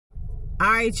All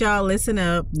right, y'all, listen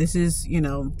up. This is,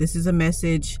 this is a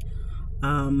message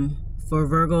for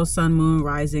Virgo, Sun, Moon,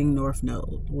 Rising, North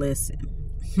Node.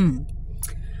 Listen.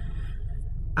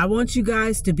 I want you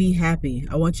guys to be happy.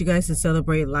 I want you guys to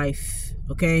celebrate life,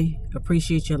 okay?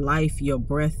 Appreciate your life, your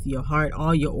breath, your heart,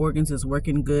 all your organs is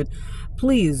working good.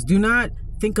 Please do not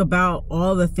think about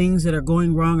all the things that are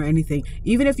going wrong or anything.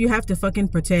 Even if you have to fucking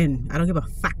pretend. I don't give a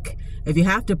fuck. If you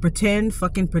have to pretend,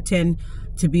 fucking pretend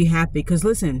to be happy. Because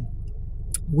listen,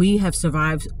 we have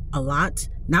survived a lot.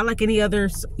 Not like any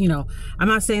others, I'm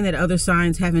not saying that other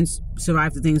signs haven't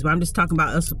survived the things, but I'm just talking about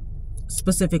us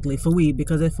specifically for we,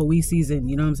 because it's for we season,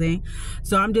 you know what I'm saying?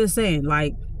 So I'm just saying,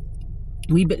 like,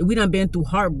 we done been through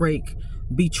heartbreak,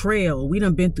 betrayal. We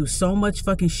done been through so much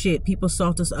fucking shit. People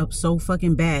salt us up so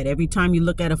fucking bad. Every time you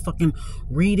look at a fucking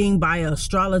reading by an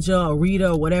astrologer or reader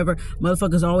or whatever,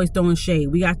 motherfuckers always throwing shade.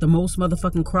 We got the most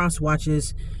motherfucking cross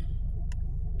watchers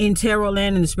in tarot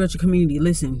land and the spiritual community.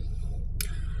 Listen,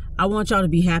 I want y'all to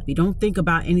be happy. Don't think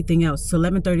about anything else. It's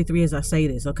 11:33 as I say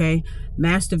this, okay?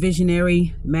 Master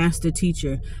visionary, master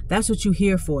teacher. That's what you're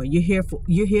here for. You're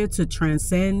here to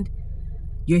transcend.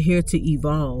 You're here to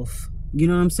evolve. You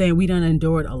know what I'm saying? We done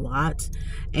endured a lot.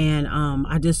 And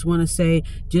I just want to say,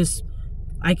 just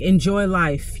like, enjoy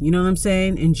life. You know what I'm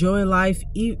saying? Enjoy life.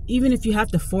 Even if you have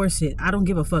to force it. I don't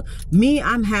give a fuck. Me,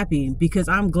 I'm happy because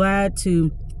I'm glad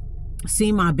to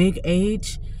see my big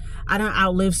age. I don't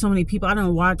outlive so many people. I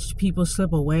don't watch people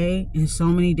slip away in so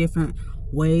many different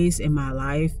ways in my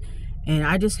life. And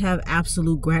I just have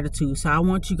absolute gratitude. So I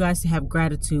want you guys to have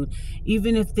gratitude.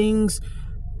 Even if things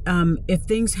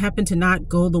happen to not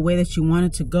go the way that you want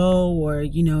it to go, or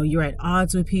you're at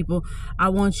odds with people, I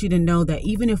want you to know that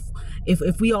even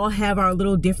if we all have our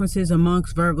little differences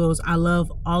amongst Virgos, I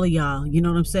love all of y'all. You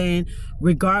know what I'm saying?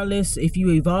 Regardless if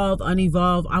you evolve,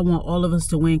 unevolve, I want all of us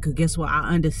to win. Because guess what?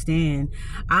 I understand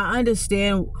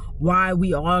why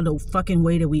we are the fucking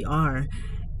way that we are.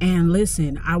 And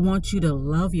listen, I want you to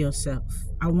love yourself.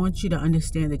 I want you to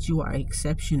understand that you are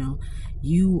exceptional.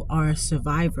 You are a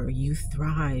survivor. You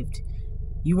thrived.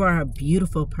 You are a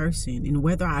beautiful person. And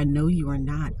whether I know you or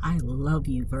not, I love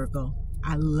you, Virgo.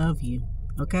 I love you.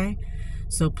 Okay?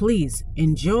 So please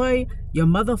enjoy your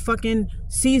motherfucking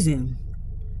season.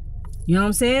 You know what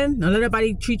I'm saying? Don't let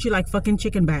everybody treat you like fucking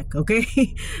chicken back, okay?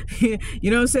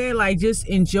 You know what I'm saying? Like, just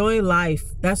enjoy life.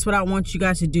 That's what I want you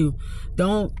guys to do.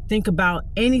 Don't think about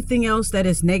anything else that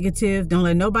is negative. Don't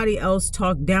let nobody else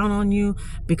talk down on you,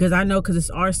 because I know, because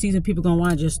it's our season, people gonna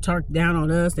want to just talk down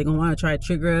on us. They're gonna want to try to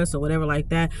trigger us or whatever like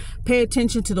that. Pay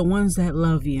attention to the ones that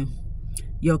love you.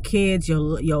 Your kids, your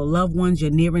loved ones,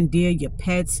 your near and dear, your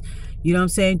pets. You know what I'm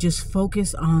saying? Just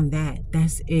focus on that.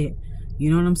 That's it.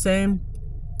 You know what I'm saying?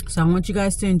 So I want you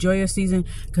guys to enjoy your season,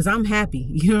 because I'm happy.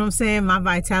 You know what I'm saying? My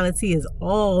vitality is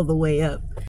all the way up.